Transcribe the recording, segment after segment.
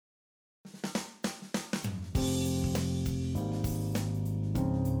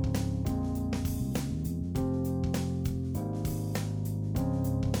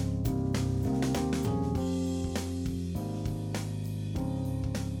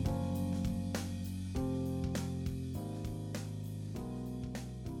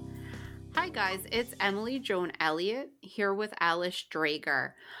Hi guys, it's Emily Joan Elliott here with Alice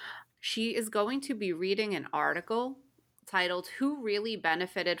Dreger. She is going to be reading an article titled Who Really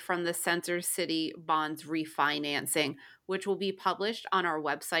Benefited from the Center City Bonds Refinancing, which will be published on our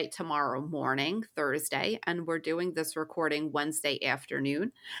website tomorrow morning, Thursday, and we're doing this recording Wednesday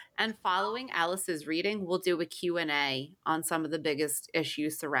afternoon. And following Alice's reading, we'll do a Q&A on some of the biggest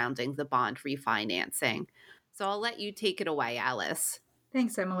issues surrounding the bond refinancing. So I'll let you take it away, Alice.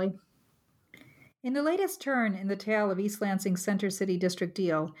 Thanks, Emily. In the latest turn in the tale of East Lansing's Center City District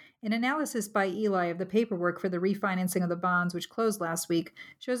deal, an analysis by Eli of the paperwork for the refinancing of the bonds which closed last week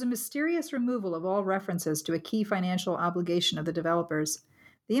shows a mysterious removal of all references to a key financial obligation of the developers.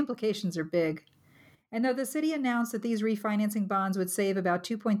 The implications are big. And though the city announced that these refinancing bonds would save about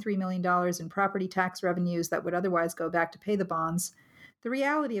 $2.3 million in property tax revenues that would otherwise go back to pay the bonds, the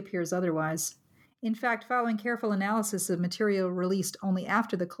reality appears otherwise. In fact, following careful analysis of material released only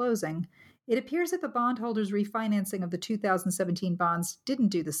after the closing, it appears that the bondholders' refinancing of the 2017 bonds didn't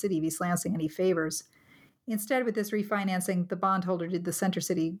do the city of East Lansing any favors. Instead, with this refinancing, the bondholder did the Center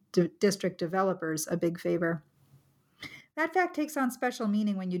City District developers a big favor. That fact takes on special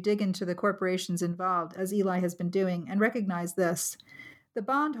meaning when you dig into the corporations involved, as Eli has been doing, and recognize this. The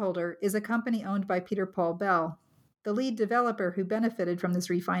bondholder is a company owned by Peter Paul Bell. The lead developer who benefited from this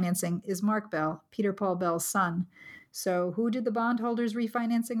refinancing is Mark Bell, Peter Paul Bell's son. So who did the bondholders'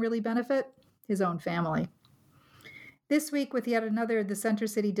 refinancing really benefit? His own family. This week, with yet another of the Center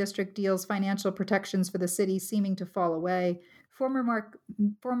City District deal's financial protections for the city seeming to fall away, former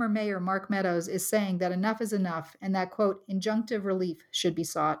Mayor Mark Meadows is saying that enough is enough and that, quote, injunctive relief should be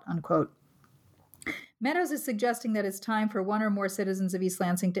sought, unquote. Meadows is suggesting that it's time for one or more citizens of East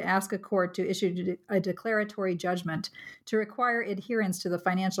Lansing to ask a court to issue a declaratory judgment to require adherence to the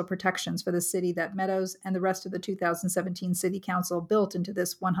financial protections for the city that Meadows and the rest of the 2017 City Council built into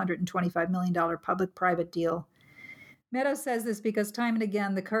this $125 million public-private deal. Meadows says this because time and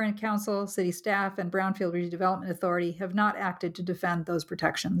again the current council, city staff, and Brownfield Redevelopment Authority have not acted to defend those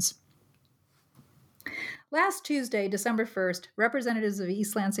protections. Last Tuesday, December 1st, representatives of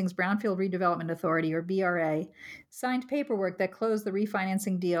East Lansing's Brownfield Redevelopment Authority, or BRA, signed paperwork that closed the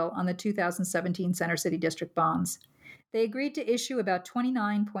refinancing deal on the 2017 Center City District bonds. They agreed to issue about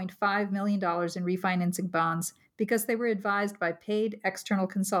 $29.5 million in refinancing bonds because they were advised by paid external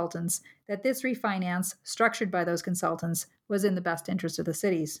consultants that this refinance, structured by those consultants, was in the best interest of the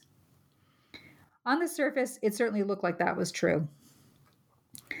cities. On the surface, it certainly looked like that was true.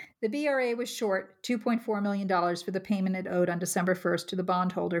 The BRA was short $2.4 million for the payment it owed on December 1st to the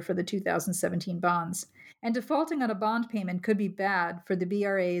bondholder for the 2017 bonds, and defaulting on a bond payment could be bad for the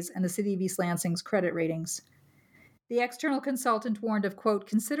BRA's and the City of East Lansing's credit ratings. The external consultant warned of, quote,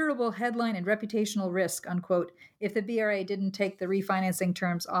 considerable headline and reputational risk, unquote, if the BRA didn't take the refinancing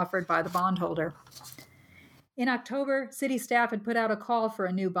terms offered by the bondholder. In October, city staff had put out a call for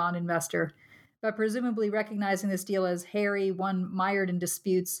a new bond investor, but presumably recognizing this deal as hairy, one mired in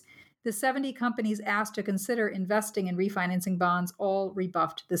disputes, the 70 companies asked to consider investing in refinancing bonds all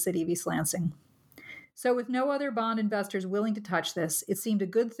rebuffed the City of East Lansing. So with no other bond investors willing to touch this, it seemed a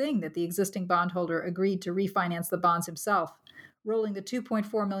good thing that the existing bondholder agreed to refinance the bonds himself, rolling the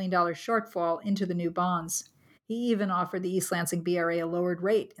 $2.4 million shortfall into the new bonds. He even offered the East Lansing BRA a lowered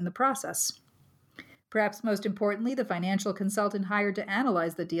rate in the process. Perhaps most importantly, the financial consultant hired to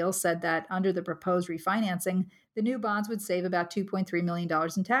analyze the deal said that under the proposed refinancing, the new bonds would save about $2.3 million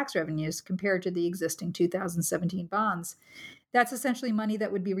in tax revenues compared to the existing 2017 bonds. That's essentially money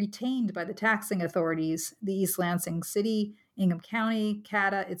that would be retained by the taxing authorities, the East Lansing City, Ingham County,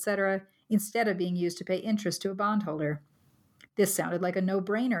 CATA, etc., instead of being used to pay interest to a bondholder. This sounded like a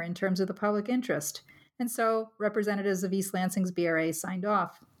no-brainer in terms of the public interest, and so representatives of East Lansing's BRA signed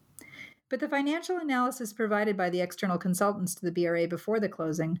off. But the financial analysis provided by the external consultants to the BRA before the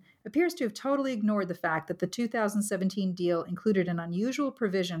closing appears to have totally ignored the fact that the 2017 deal included an unusual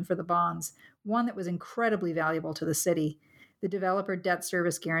provision for the bonds, one that was incredibly valuable to the city, the developer debt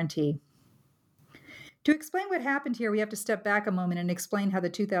service guarantee. To explain what happened here, we have to step back a moment and explain how the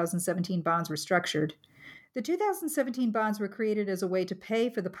 2017 bonds were structured. The 2017 bonds were created as a way to pay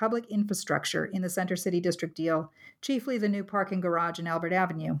for the public infrastructure in the Center City District deal, chiefly the new parking garage in Albert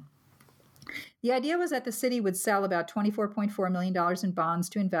Avenue. The idea was that the city would sell about $24.4 million in bonds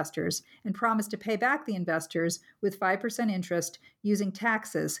to investors and promise to pay back the investors with 5% interest using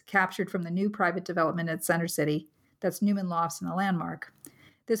taxes captured from the new private development at Center City. That's Newman Lofts and the Landmark.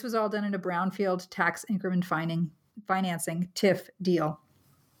 This was all done in a brownfield tax increment financing TIF deal.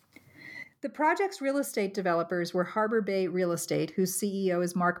 The project's real estate developers were Harbor Bay Real Estate, whose CEO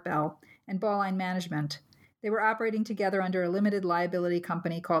is Mark Bell, and Bauline Management. They were operating together under a limited liability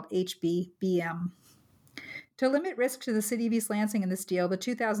company called HBBM. To limit risk to the city of East Lansing in this deal, the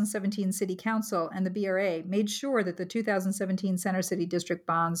 2017 City Council and the BRA made sure that the 2017 Center City District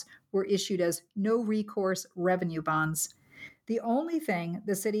bonds were issued as no-recourse revenue bonds. The only thing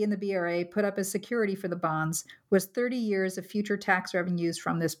the city and the BRA put up as security for the bonds was 30 years of future tax revenues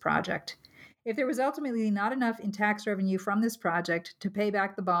from this project. If there was ultimately not enough in tax revenue from this project to pay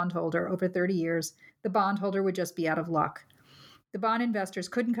back the bondholder over 30 years, the bondholder would just be out of luck. The bond investors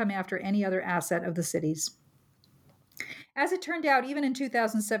couldn't come after any other asset of the city's. As it turned out, even in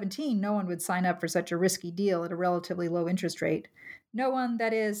 2017, no one would sign up for such a risky deal at a relatively low interest rate. No one,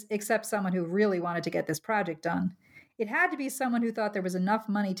 that is, except someone who really wanted to get this project done. It had to be someone who thought there was enough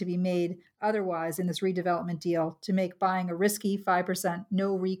money to be made otherwise in this redevelopment deal to make buying a risky 5%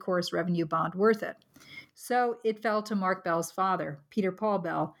 no-recourse revenue bond worth it. So it fell to Mark Bell's father, Peter Paul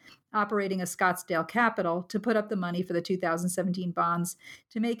Bell, operating a Scottsdale Capital, to put up the money for the 2017 bonds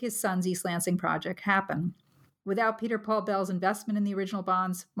to make his son's East Lansing project happen. Without Peter Paul Bell's investment in the original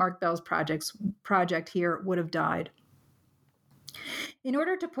bonds, Mark Bell's project here would have died. In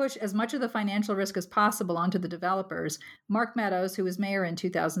order to push as much of the financial risk as possible onto the developers, Mark Meadows, who was mayor in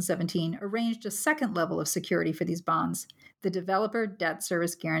 2017, arranged a second level of security for these bonds, the Developer Debt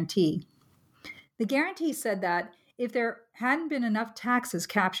Service Guarantee. The guarantee said that if there hadn't been enough taxes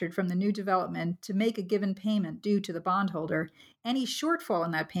captured from the new development to make a given payment due to the bondholder, any shortfall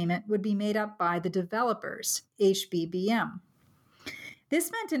in that payment would be made up by the developers, HBBM.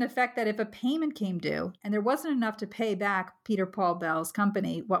 This meant, in effect, that if a payment came due and there wasn't enough to pay back Peter Paul Bell's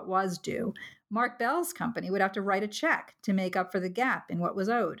company what was due, Mark Bell's company would have to write a check to make up for the gap in what was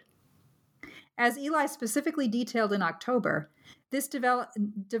owed. As Eli specifically detailed in October, this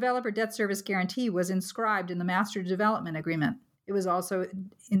Developer Debt Service Guarantee was inscribed in the Master Development Agreement. It was also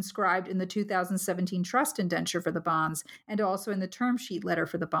inscribed in the 2017 trust indenture for the bonds and also in the term sheet letter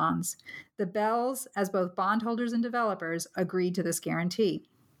for the bonds. The Bells, as both bondholders and developers, agreed to this guarantee.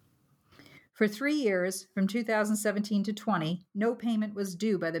 For 3 years, from 2017 to 20, no payment was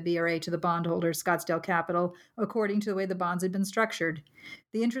due by the BRA to the bondholder, Scottsdale Capital, according to the way the bonds had been structured.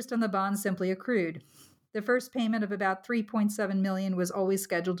 The interest on the bonds simply accrued. The first payment of about $3.7 million was always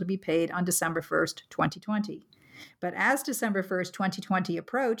scheduled to be paid on December 1st, 2020. But as December 1st, 2020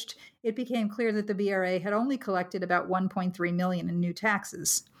 approached, it became clear that the BRA had only collected about $1.3 million in new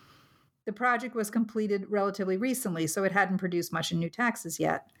taxes. The project was completed relatively recently, so it hadn't produced much in new taxes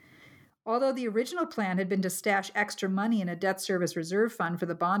yet. Although the original plan had been to stash extra money in a debt service reserve fund for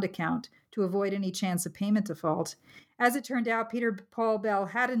the bond account to avoid any chance of payment default, as it turned out, Peter Paul Bell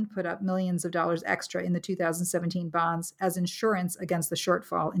hadn't put up millions of dollars extra in the 2017 bonds as insurance against the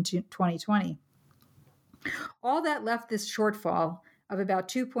shortfall in 2020. All that left this shortfall of about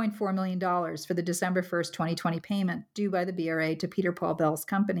 $2.4 million for the December 1st, 2020 payment due by the BRA to Peter Paul Bell's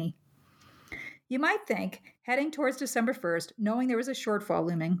company. You might think, heading towards December 1st, knowing there was a shortfall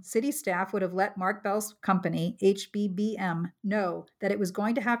looming, city staff would have let Mark Bell's company, HBBM, know that it was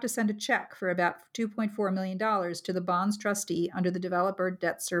going to have to send a check for about $2.4 million to the bonds trustee under the Developer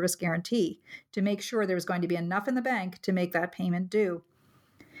Debt Service Guarantee to make sure there was going to be enough in the bank to make that payment due.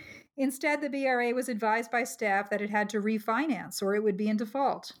 Instead, the BRA was advised by staff that it had to refinance or it would be in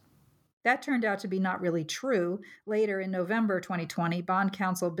default. That turned out to be not really true. Later in November 2020, bond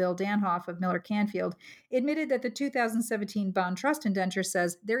counsel Bill Danhoff of Miller Canfield admitted that the 2017 bond trust indenture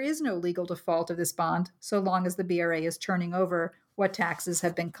says there is no legal default of this bond so long as the BRA is turning over what taxes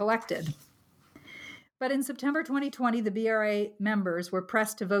have been collected. But in September 2020, the BRA members were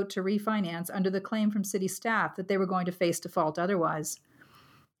pressed to vote to refinance under the claim from city staff that they were going to face default otherwise.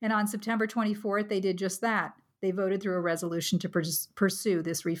 And on September 24th, they did just that. They voted through a resolution to pursue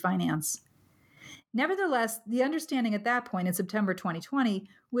this refinance. Nevertheless, the understanding at that point in September 2020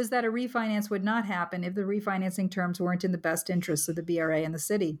 was that a refinance would not happen if the refinancing terms weren't in the best interests of the BRA and the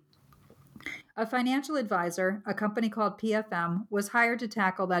city. A financial advisor, a company called PFM, was hired to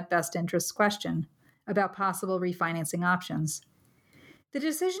tackle that best interests question about possible refinancing options. The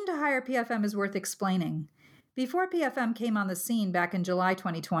decision to hire PFM is worth explaining. Before PFM came on the scene back in July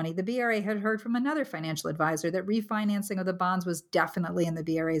 2020, the BRA had heard from another financial advisor that refinancing of the bonds was definitely in the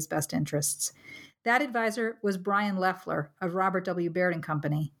BRA's best interests. That advisor was Brian Loeffler of Robert W. Baird &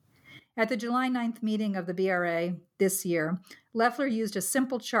 Company. At the July 9th meeting of the BRA this year, Loeffler used a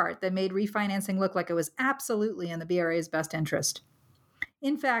simple chart that made refinancing look like it was absolutely in the BRA's best interest.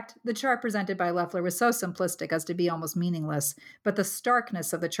 In fact, the chart presented by Loeffler was so simplistic as to be almost meaningless, but the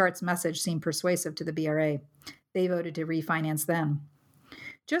starkness of the chart's message seemed persuasive to the BRA. They voted to refinance then.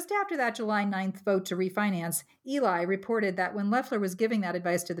 Just after that July 9th vote to refinance, Eli reported that when Loeffler was giving that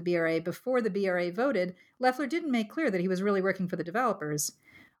advice to the BRA before the BRA voted, Loeffler didn't make clear that he was really working for the developers.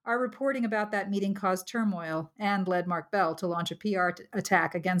 Our reporting about that meeting caused turmoil and led Mark Bell to launch a PR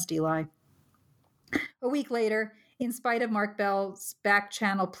attack against Eli. A week later, in spite of Mark Bell's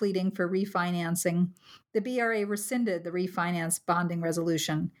back-channel pleading for refinancing, the BRA rescinded the refinance bonding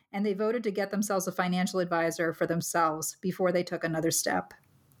resolution, and they voted to get themselves a financial advisor for themselves before they took another step.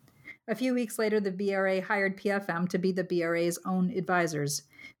 A few weeks later, the BRA hired PFM to be the BRA's own advisors.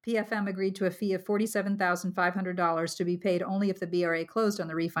 PFM agreed to a fee of $47,500 to be paid only if the BRA closed on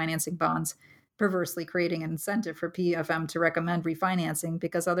the refinancing bonds, perversely creating an incentive for PFM to recommend refinancing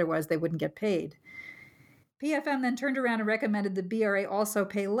because otherwise they wouldn't get paid. PFM then turned around and recommended the BRA also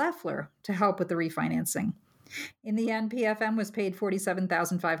pay Loeffler to help with the refinancing. In the end, PFM was paid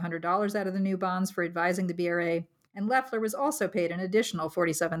 $47,500 out of the new bonds for advising the BRA, and Loeffler was also paid an additional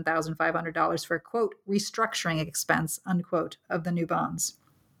 $47,500 for, quote, restructuring expense, unquote, of the new bonds.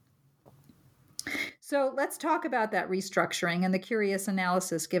 So let's talk about that restructuring and the curious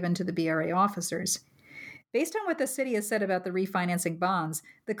analysis given to the BRA officers. Based on what the city has said about the refinancing bonds,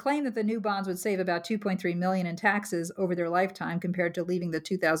 the claim that the new bonds would save about $2.3 million in taxes over their lifetime compared to leaving the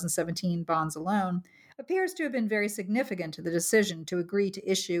 2017 bonds alone appears to have been very significant to the decision to agree to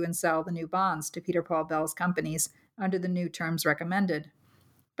issue and sell the new bonds to Peter Paul Bell's companies under the new terms recommended.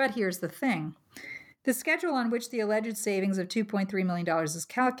 But here's the thing. The schedule on which the alleged savings of $2.3 million is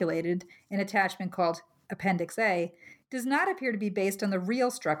calculated, an attachment called Appendix A, does not appear to be based on the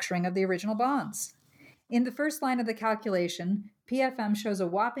real structuring of the original bonds. In the first line of the calculation, PFM shows a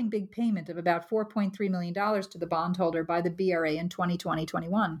whopping big payment of about $4.3 million to the bondholder by the BRA in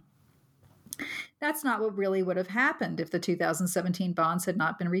 2020-21. That's not what really would have happened if the 2017 bonds had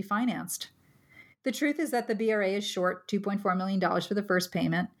not been refinanced. The truth is that the BRA is short $2.4 million for the first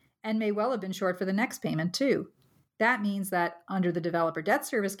payment and may well have been short for the next payment, too. That means that under the developer debt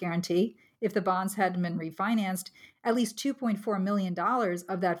service guarantee, if the bonds hadn't been refinanced, at least $2.4 million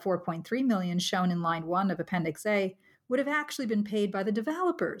of that $4.3 million shown in line 1 of Appendix A would have actually been paid by the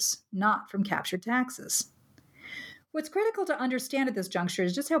developers, not from captured taxes. What's critical to understand at this juncture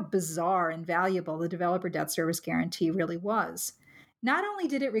is just how bizarre and valuable the developer debt service guarantee really was. Not only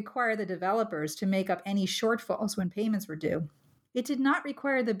did it require the developers to make up any shortfalls when payments were due, it did not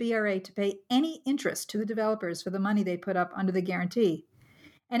require the BRA to pay any interest to the developers for the money they put up under the guarantee.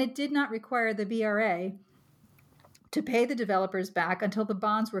 And it did not require the BRA to pay the developers back until the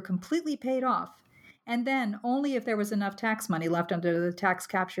bonds were completely paid off, and then only if there was enough tax money left under the tax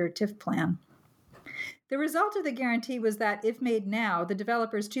capture TIF plan. The result of the guarantee was that, if made now, the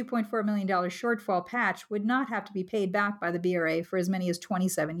developer's $2.4 million shortfall patch would not have to be paid back by the BRA for as many as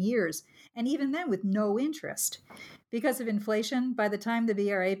 27 years, and even then with no interest. Because of inflation, by the time the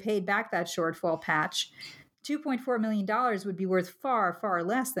BRA paid back that shortfall patch, $2.4 million would be worth far, far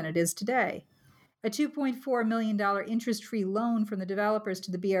less than it is today. A $2.4 million interest-free loan from the developers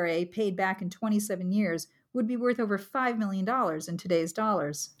to the BRA paid back in 27 years would be worth over $5 million in today's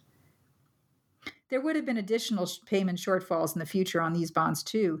dollars. There would have been additional payment shortfalls in the future on these bonds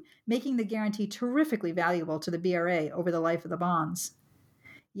too, making the guarantee terrifically valuable to the BRA over the life of the bonds.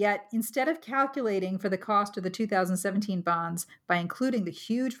 Yet, instead of calculating for the cost of the 2017 bonds by including the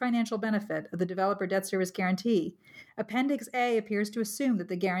huge financial benefit of the developer debt service guarantee, Appendix A appears to assume that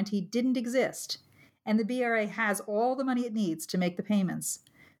the guarantee didn't exist, and the BRA has all the money it needs to make the payments.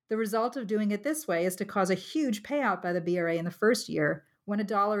 The result of doing it this way is to cause a huge payout by the BRA in the first year, when a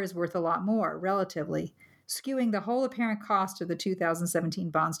dollar is worth a lot more, relatively, skewing the whole apparent cost of the 2017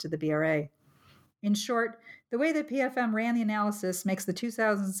 bonds to the BRA. In short, the way that PFM ran the analysis makes the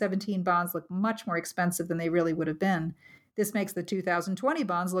 2017 bonds look much more expensive than they really would have been. This makes the 2020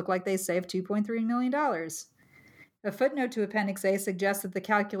 bonds look like they saved $2.3 million. A footnote to Appendix A suggests that the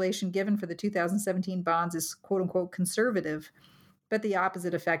calculation given for the 2017 bonds is quote-unquote conservative, but the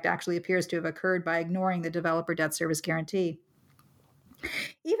opposite effect actually appears to have occurred by ignoring the developer debt service guarantee.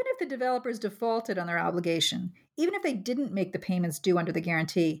 Even if the developers defaulted on their obligation, even if they didn't make the payments due under the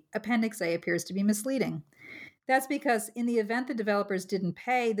guarantee, Appendix A appears to be misleading. That's because in the event the developers didn't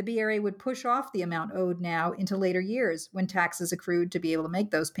pay, the BRA would push off the amount owed now into later years when taxes accrued to be able to make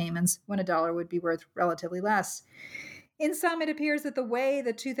those payments when a dollar would be worth relatively less. In sum, it appears that the way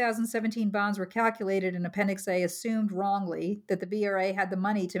the 2017 bonds were calculated in Appendix A assumed wrongly that the BRA had the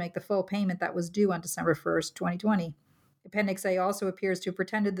money to make the full payment that was due on December 1st, 2020. Appendix A also appears to have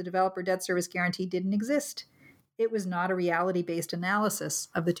pretended the developer debt service guarantee didn't exist. It was not a reality-based analysis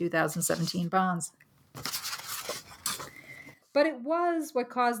of the 2017 bonds. But it was what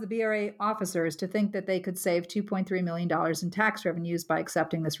caused the BRA officers to think that they could save $2.3 million in tax revenues by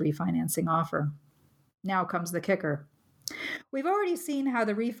accepting this refinancing offer. Now comes the kicker. We've already seen how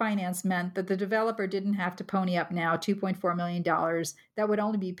the refinance meant that the developer didn't have to pony up now $2.4 million that would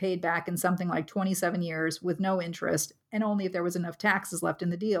only be paid back in something like 27 years with no interest and only if there was enough taxes left in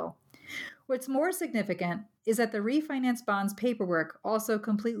the deal. What's more significant is that the refinance bonds paperwork also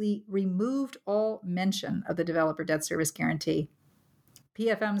completely removed all mention of the developer debt service guarantee.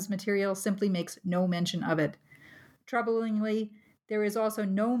 PFM's material simply makes no mention of it. Troublingly, there is also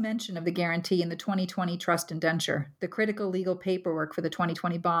no mention of the guarantee in the 2020 trust indenture, the critical legal paperwork for the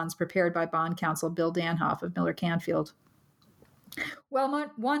 2020 bonds prepared by bond counsel Bill Danhoff of Miller Canfield. Well,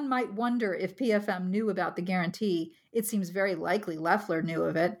 one might wonder if PFM knew about the guarantee. It seems very likely Loeffler knew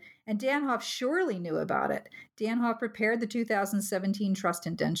of it, and Danhoff surely knew about it. Danhoff prepared the 2017 trust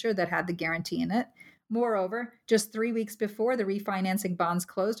indenture that had the guarantee in it. Moreover, just 3 weeks before the refinancing bonds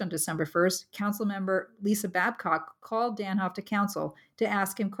closed on December 1st, Councilmember Lisa Babcock called Danhoff to council to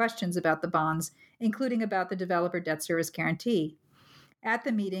ask him questions about the bonds, including about the developer debt service guarantee. At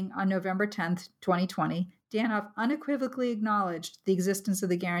the meeting on November 10th, 2020, Danhoff unequivocally acknowledged the existence of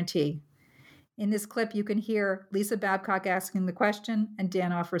the guarantee. In this clip, you can hear Lisa Babcock asking the question and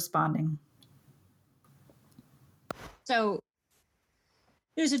Danhoff responding. So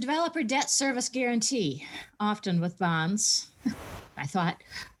there's a developer debt service guarantee, often with bonds. I thought,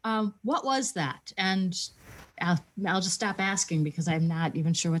 what was that? And I'll just stop asking because I'm not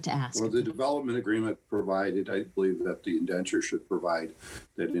even sure what to ask. Well, the development agreement provided, I believe that the indenture should provide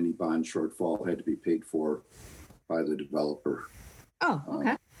that any bond shortfall had to be paid for by the developer. Oh,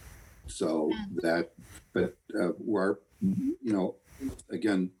 okay. So that, but we're,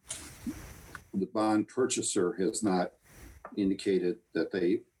 again, the bond purchaser has not indicated that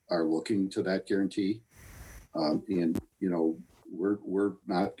they are looking to that guarantee. We're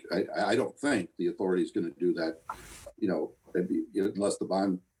not, I don't think the authority is going to do that, unless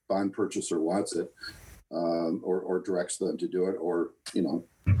the bond purchaser wants it, or directs them to do it, or,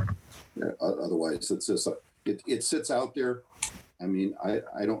 otherwise it's just, it sits out there. I mean,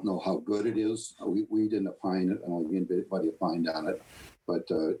 I don't know how good it is. We didn't opine it. I don't think anybody opined on it, but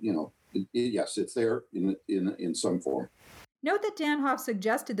yes, it's there in some form. Note that Danhoff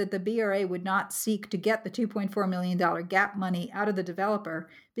suggested that the BRA would not seek to get the $2.4 million gap money out of the developer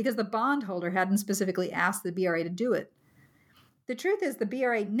because the bondholder hadn't specifically asked the BRA to do it. The truth is the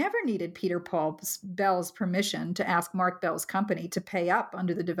BRA never needed Peter Paul Bell's permission to ask Mark Bell's company to pay up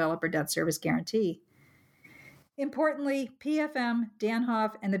under the developer debt service guarantee. Importantly, PFM,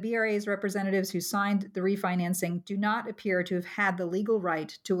 Danhoff, and the BRA's representatives who signed the refinancing do not appear to have had the legal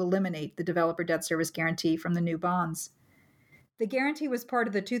right to eliminate the developer debt service guarantee from the new bonds. The guarantee was part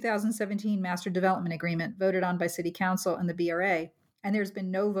of the 2017 Master Development Agreement voted on by City Council and the BRA, and there's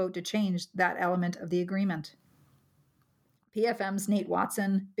been no vote to change that element of the agreement. PFM's Nate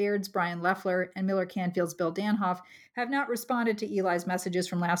Watson, Baird's Brian Loeffler, and Miller Canfield's Bill Danhoff have not responded to Eli's messages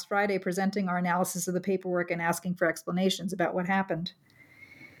from last Friday presenting our analysis of the paperwork and asking for explanations about what happened.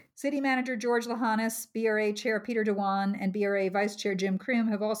 City Manager George Lahanis, BRA Chair Peter Dewan, and BRA Vice Chair Jim Krim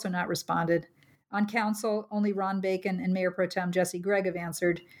have also not responded. On council, only Ron Bacon and Mayor Pro Tem Jesse Gregg have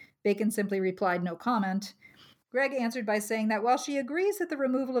answered. Bacon simply replied no comment. Gregg answered by saying that while she agrees that the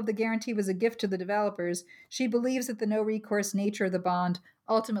removal of the guarantee was a gift to the developers, she believes that the no-recourse nature of the bond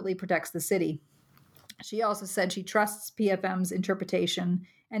ultimately protects the city. She also said she trusts PFM's interpretation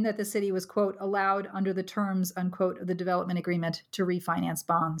and that the city was, quote, allowed under the terms, unquote, of the development agreement to refinance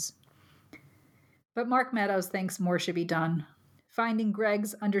bonds. But Mark Meadows thinks more should be done. Finding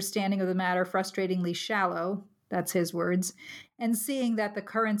Gregg's understanding of the matter frustratingly shallow, that's his words, and seeing that the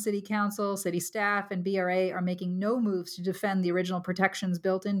current city council, city staff, and BRA are making no moves to defend the original protections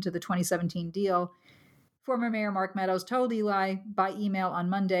built into the 2017 deal, former Mayor Mark Meadows told Eli by email on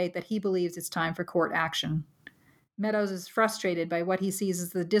Monday that he believes it's time for court action. Meadows is frustrated by what he sees as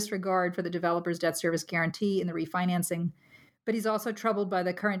the disregard for the developer's debt service guarantee in the refinancing, but he's also troubled by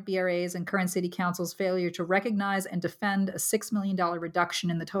the current BRA's and current city council's failure to recognize and defend a $6 million reduction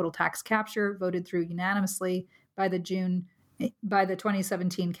in the total tax capture voted through unanimously by the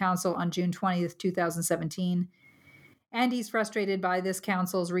 2017 council on June 20th, 2017. And he's frustrated by this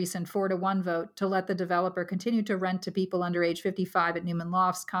council's recent 4-1 vote to let the developer continue to rent to people under age 55 at Newman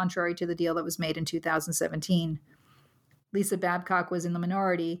Lofts, contrary to the deal that was made in 2017. Lisa Babcock was in the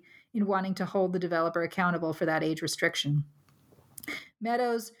minority in wanting to hold the developer accountable for that age restriction.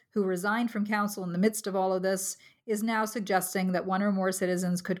 Meadows, who resigned from council in the midst of all of this, is now suggesting that one or more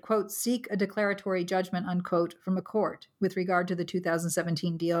citizens could, quote, seek a declaratory judgment, unquote, from a court with regard to the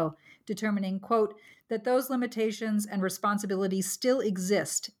 2017 deal, determining, quote, that those limitations and responsibilities still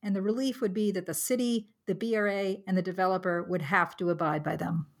exist, and the relief would be that the city, the BRA, and the developer would have to abide by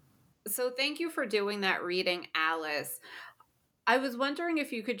them. So thank you for doing that reading, Alice. I was wondering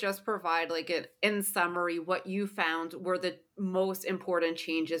if you could just provide, in summary, what you found were the most important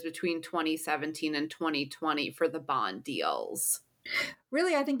changes between 2017 and 2020 for the bond deals.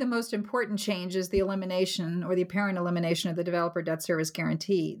 Really, I think the most important change is the elimination or the apparent elimination of the developer debt service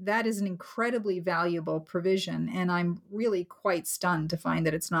guarantee. That is an incredibly valuable provision, and I'm really quite stunned to find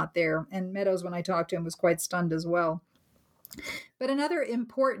that it's not there. And Meadows, when I talked to him, was quite stunned as well. But another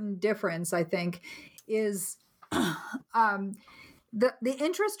important difference, I think, is the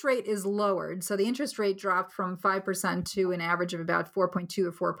interest rate is lowered. So the interest rate dropped from 5% to an average of about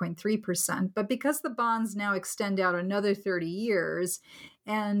 4.2 or 4.3%. But because the bonds now extend out another 30 years,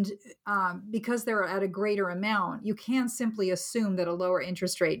 and because they're at a greater amount, you can't simply assume that a lower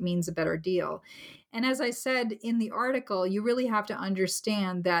interest rate means a better deal. And as I said in the article, you really have to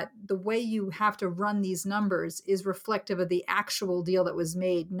understand that the way you have to run these numbers is reflective of the actual deal that was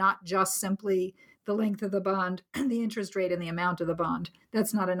made, not just simply the length of the bond, the interest rate, and the amount of the bond.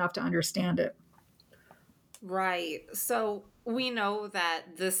 That's not enough to understand it. Right. So we know that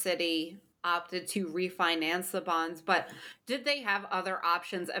the city opted to refinance the bonds, but did they have other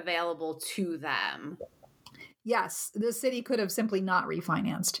options available to them? Yes, the city could have simply not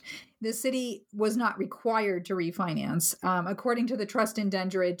refinanced. The city was not required to refinance. According to the trust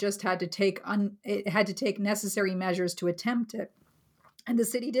indenture, it just had to take necessary measures to attempt it. And the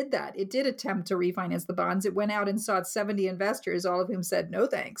city did that. It did attempt to refinance the bonds. It went out and sought 70 investors, all of whom said no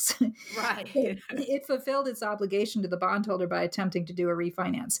thanks. Right. It fulfilled its obligation to the bondholder by attempting to do a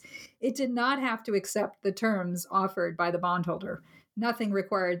refinance. It did not have to accept the terms offered by the bondholder. Nothing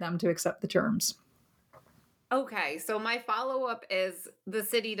required them to accept the terms. Okay, so my follow-up is the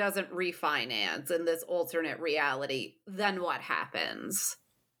city doesn't refinance in this alternate reality. Then what happens?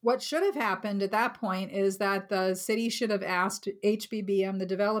 What should have happened at that point is that the city should have asked HBBM, the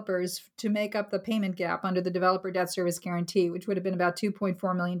developers, to make up the payment gap under the developer debt service guarantee, which would have been about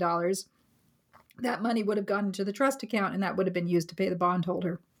 $2.4 million. That money would have gone into the trust account, and that would have been used to pay the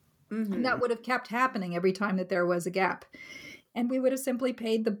bondholder. Mm-hmm. And that would have kept happening every time that there was a gap. And we would have simply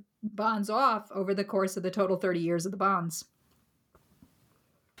paid the bonds off over the course of the total 30 years of the bonds.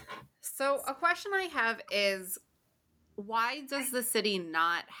 So a question I have is, why does the city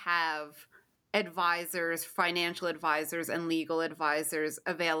not have advisors, financial advisors, and legal advisors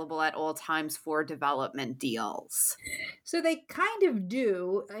available at all times for development deals? So they kind of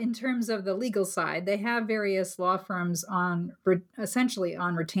do in terms of the legal side. They have various law firms essentially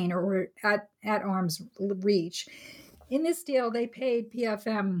on retainer or at arm's reach. In this deal, they paid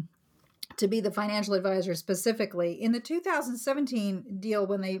PFM to be the financial advisor specifically. In the 2017 deal,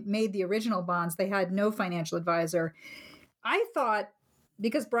 when they made the original bonds, they had no financial advisor. I thought,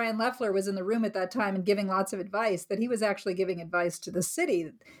 because Brian Loeffler was in the room at that time and giving lots of advice, that he was actually giving advice to the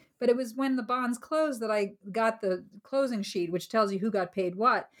city. But it was when the bonds closed that I got the closing sheet, which tells you who got paid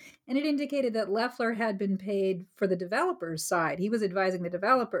what. And it indicated that Loeffler had been paid for the developers' side. He was advising the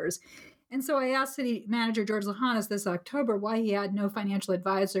developers. And so I asked city manager George Lahanas this October why he had no financial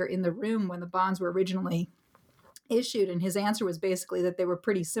advisor in the room when the bonds were originally issued. And his answer was basically that they were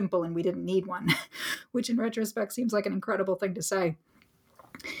pretty simple and we didn't need one, which in retrospect seems like an incredible thing to say.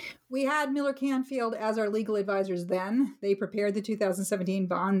 We had Miller Canfield as our legal advisors then. They prepared the 2017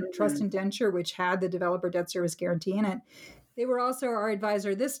 bond trust indenture, which had the developer debt service guarantee in it. They were also our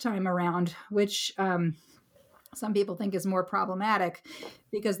advisor this time around, which some people think is more problematic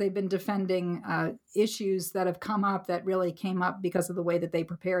because they've been defending issues that have come up that really came up because of the way that they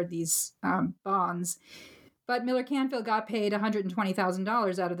prepared these bonds. But Miller Canfield got paid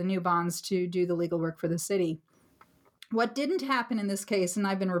 $120,000 out of the new bonds to do the legal work for the city. What didn't happen in this case, and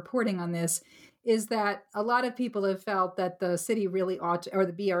I've been reporting on this, is that a lot of people have felt that the city really ought to, or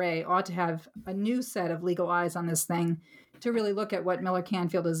the BRA ought to have a new set of legal eyes on this thing to really look at what Miller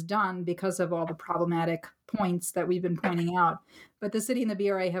Canfield has done because of all the problematic points that we've been pointing out. But the city and the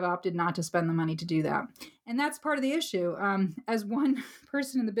BRA have opted not to spend the money to do that. And that's part of the issue. As one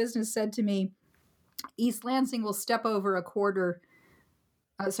person in the business said to me, East Lansing will step over a quarter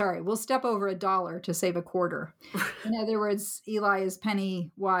we'll step over $1 to save a quarter. In other words, Eli is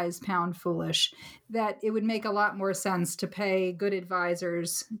penny wise, pound foolish. That it would make a lot more sense to pay good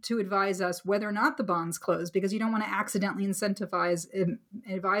advisors to advise us whether or not the bonds close, because you don't want to accidentally incentivize an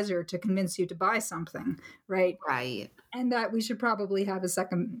advisor to convince you to buy something, right? Right. And that we should probably have a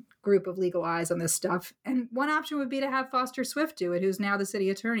second group of legal eyes on this stuff. And one option would be to have Foster Swift do it, who's now the city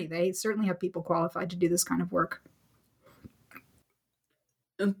attorney. They certainly have people qualified to do this kind of work.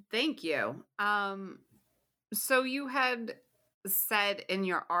 Thank you. So you had said in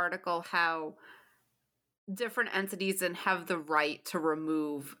your article how different entities have the right to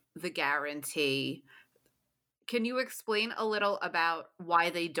remove the guarantee. Can you explain a little about why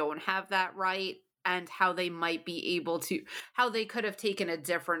they don't have that right and how they might be able to, how they could have taken a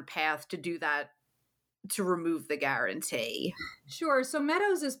different path to do that, to remove the guarantee? Sure. So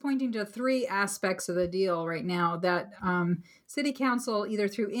Meadows is pointing to three aspects of the deal right now that City Council, either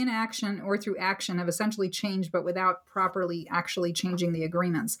through inaction or through action, have essentially changed, but without properly actually changing the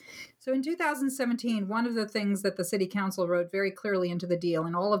agreements. So in 2017, one of the things that the City Council wrote very clearly into the deal,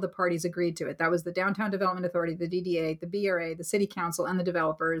 and all of the parties agreed to it, that was the Downtown Development Authority, the DDA, the BRA, the City Council, and the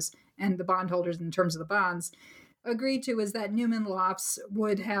developers, and the bondholders in terms of the bonds, agreed to, is that Newman Lofts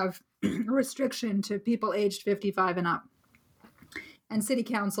would have a restriction to people aged 55 and up. And City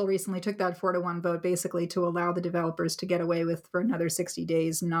Council recently took that 4-1 vote basically to allow the developers to get away with for another 60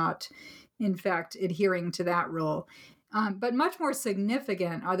 days, not, in fact, adhering to that rule. But much more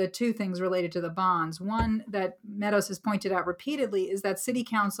significant are the two things related to the bonds. One that Meadows has pointed out repeatedly is that City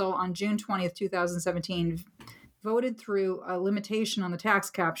Council on June 20th, 2017, voted through a limitation on the tax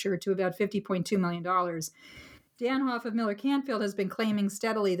capture to about $50.2 million. Dan Hoff of Miller Canfield has been claiming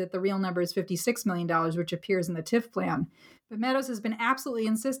steadily that the real number is $56 million, which appears in the TIF plan. But Meadows has been absolutely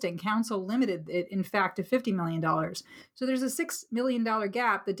insisting Council limited it, in fact, to $50 million. So there's a $6 million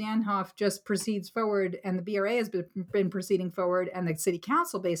gap that Dan Hoff just proceeds forward, and the BRA has been proceeding forward, and the City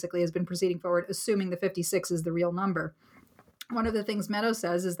Council basically has been proceeding forward, assuming the 56 is the real number. One of the things Meadows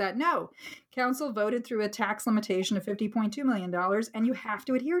says is that, no, Council voted through a tax limitation of $50.2 million, and you have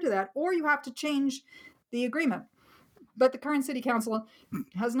to adhere to that, or you have to change the agreement. But the current City Council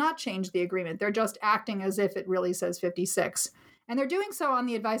has not changed the agreement. They're just acting as if it really says 56. And they're doing so on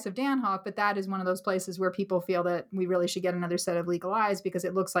the advice of Dan Hoff, but that is one of those places where people feel that we really should get another set of legal eyes, because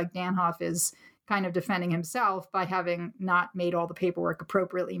it looks like Dan Hoff is kind of defending himself by having not made all the paperwork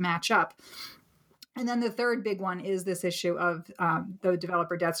appropriately match up. And then the third big one is this issue of the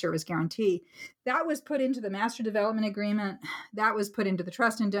developer debt service guarantee. That was put into the master development agreement. That was put into the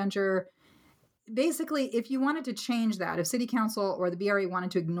trust indenture. Basically, if you wanted to change that, if City Council or the BRA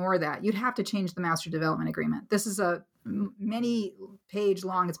wanted to ignore that, you'd have to change the master development agreement. This is a many page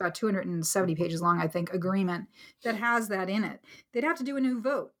long, it's about 270 pages long, I think, agreement that has that in it. They'd have to do a new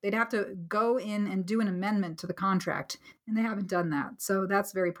vote. They'd have to go in and do an amendment to the contract, and they haven't done that. So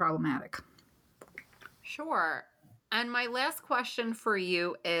that's very problematic. Sure. And my last question for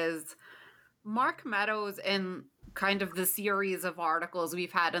you is, Mark Meadows, in kind of the series of articles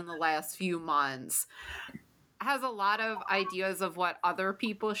we've had in the last few months, has a lot of ideas of what other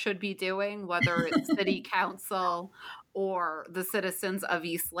people should be doing, whether it's City Council or the citizens of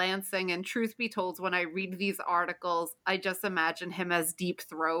East Lansing. And truth be told, when I read these articles, I just imagine him as Deep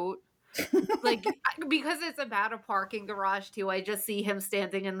Throat. Like, because it's about a parking garage too, I just see him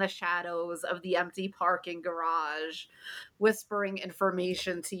standing in the shadows of the empty parking garage whispering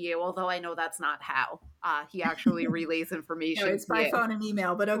information to you, although I know that's not how he actually relays information. No, it's by phone and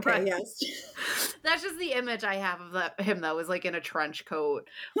email, but okay, right. Yes. That's just the image I have of him, though, is like in a trench coat.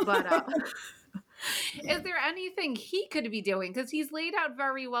 But is there anything he could be doing? Because he's laid out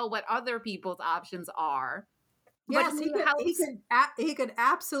very well what other people's options are. Yes, he could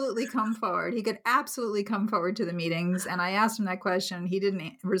absolutely come forward. He could absolutely come forward to the meetings. And I asked him that question. He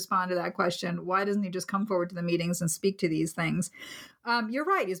didn't respond to that question. Why doesn't he just come forward to the meetings and speak to these things? You're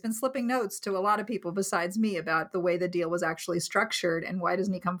right. He's been slipping notes to a lot of people besides me about the way the deal was actually structured and why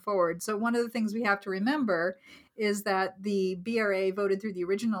doesn't he come forward? So one of the things we have to remember is that the BRA voted through the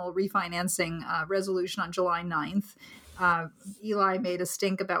original refinancing resolution on July 9th. Eli made a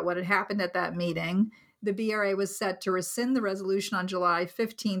stink about what had happened at that meeting. The BRA was set to rescind the resolution on July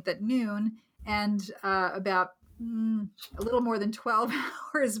 15th at noon, and about a little more than 12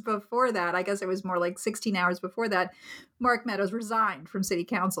 hours before that, I guess it was more like 16 hours before that, Mark Meadows resigned from City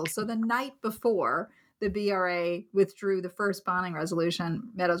Council. So the night before the BRA withdrew the first bonding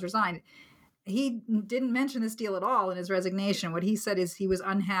resolution, Meadows resigned. He didn't mention this deal at all in his resignation. What he said is he was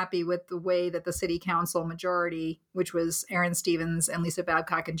unhappy with the way that the City Council majority, which was Aaron Stevens and Lisa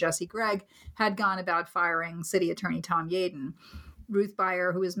Babcock and Jesse Gregg, had gone about firing City Attorney Tom Yaden. Ruth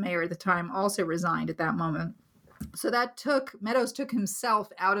Beyer, who was mayor at the time, also resigned at that moment. So Meadows took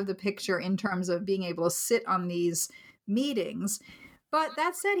himself out of the picture in terms of being able to sit on these meetings. But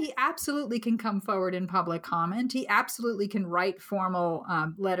that said, he absolutely can come forward in public comment. He absolutely can write formal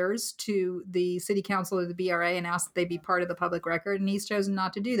letters to the city council or the BRA and ask that they be part of the public record, and he's chosen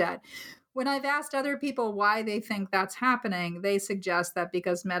not to do that. When I've asked other people why they think that's happening, they suggest that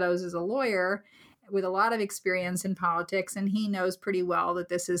because Meadows is a lawyer with a lot of experience in politics, and he knows pretty well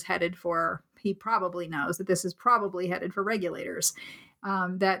that he probably knows that this is probably headed for regulators.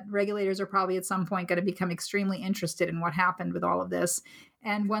 That regulators are probably at some point going to become extremely interested in what happened with all of this.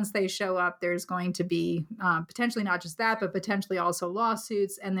 And once they show up, there's going to be potentially not just that, but potentially also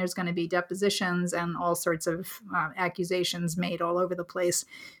lawsuits. And there's going to be depositions and all sorts of accusations made all over the place.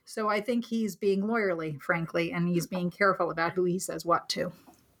 So I think he's being lawyerly, frankly, and he's being careful about who he says what to.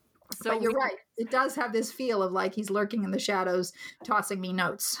 So but you're right. It does have this feel of like he's lurking in the shadows, tossing me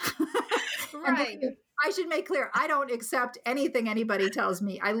notes. Right. I should make clear, I don't accept anything anybody tells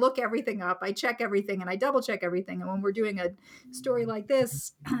me. I look everything up, I check everything, and I double check everything. And when we're doing a story like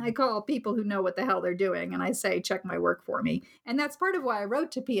this, I call people who know what the hell they're doing, and I say, check my work for me. And that's part of why I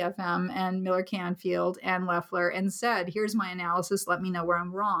wrote to PFM and Miller Canfield and Loeffler and said, here's my analysis, let me know where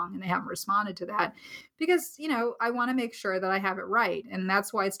I'm wrong. And they haven't responded to that because, I want to make sure that I have it right. And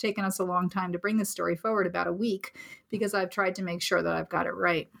that's why it's taken us a long time to bring this story forward, about a week, because I've tried to make sure that I've got it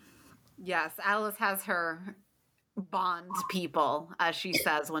right. Yes, Alice has her bond people, as she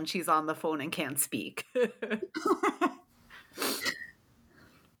says when she's on the phone and can't speak.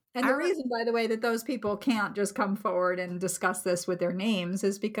 And the reason, by the way, that those people can't just come forward and discuss this with their names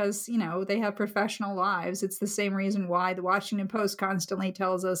is because, they have professional lives. It's the same reason why the Washington Post constantly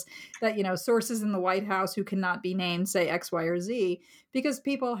tells us that, sources in the White House who cannot be named say X, Y, or Z, because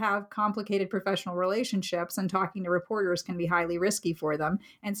people have complicated professional relationships and talking to reporters can be highly risky for them.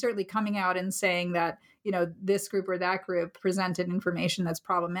 And certainly coming out and saying that, this group or that group presented information that's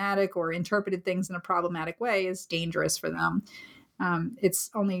problematic or interpreted things in a problematic way is dangerous for them.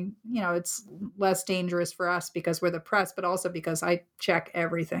 It's only, it's less dangerous for us because we're the press, but also because I check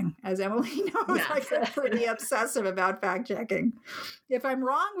everything. As Emily knows, yes. I get pretty obsessive about fact checking. If I'm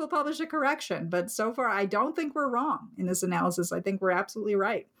wrong, we'll publish a correction. But so far, I don't think we're wrong in this analysis. I think we're absolutely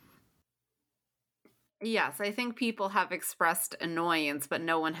right. Yes, I think people have expressed annoyance, but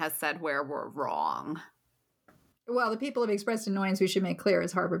no one has said where we're wrong. Well, the people have expressed annoyance, we should make clear,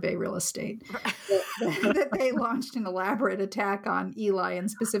 is Harbor Bay Real Estate. that they launched an elaborate attack on Eli and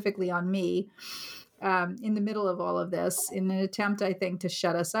specifically on me in the middle of all of this in an attempt, I think, to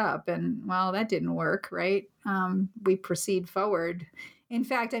shut us up. And, well, that didn't work, right? We proceed forward. In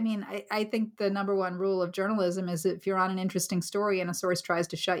fact, I think the number one rule of journalism is if you're on an interesting story and a source tries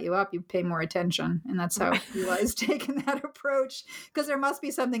to shut you up, you pay more attention. And that's how Eli's taken that approach, because there must be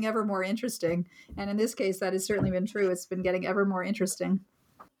something ever more interesting. And in this case, that has certainly been true. It's been getting ever more interesting.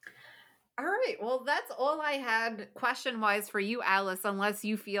 All right. Well, that's all I had question-wise for you, Alice, unless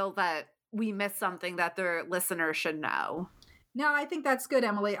you feel that we missed something that the listener should know. No, I think that's good,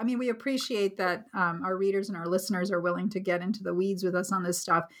 Emily. We appreciate that our readers and our listeners are willing to get into the weeds with us on this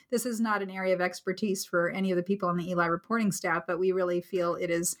stuff. This is not an area of expertise for any of the people on the Eli reporting staff, but we really feel it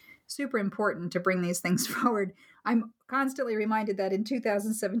is super important to bring these things forward. I'm constantly reminded that in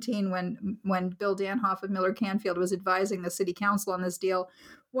 2017, when Bill Danhoff of Miller Canfield was advising the city council on this deal,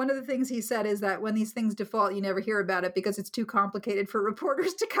 one of the things he said is that when these things default, you never hear about it because it's too complicated for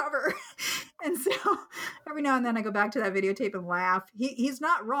reporters to cover. And so every now and then I go back to that videotape and laugh. He's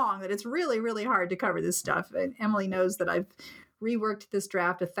not wrong that it's really, really hard to cover this stuff. And Emily knows that I've reworked this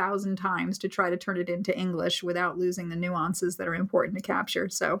draft 1,000 times to try to turn it into English without losing the nuances that are important to capture.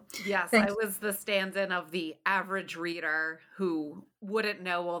 So yes, thanks. I was the stand-in of the average reader who wouldn't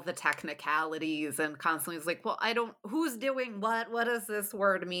know all the technicalities and constantly was like, well, who's doing what? What does this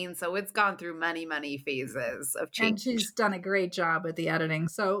word mean? So it's gone through many, many phases of change. And she's done a great job with the editing.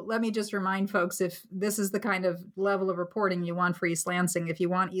 So let me just remind folks, if this is the kind of level of reporting you want for East Lansing, if you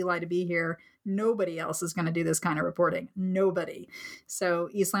want Eli to be here, nobody else is going to do this kind of reporting. Nobody. So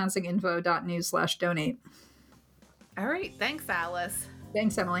eastlansinginfo.news/donate. All right. Thanks, Alice.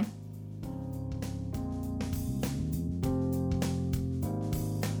 Thanks, Emily.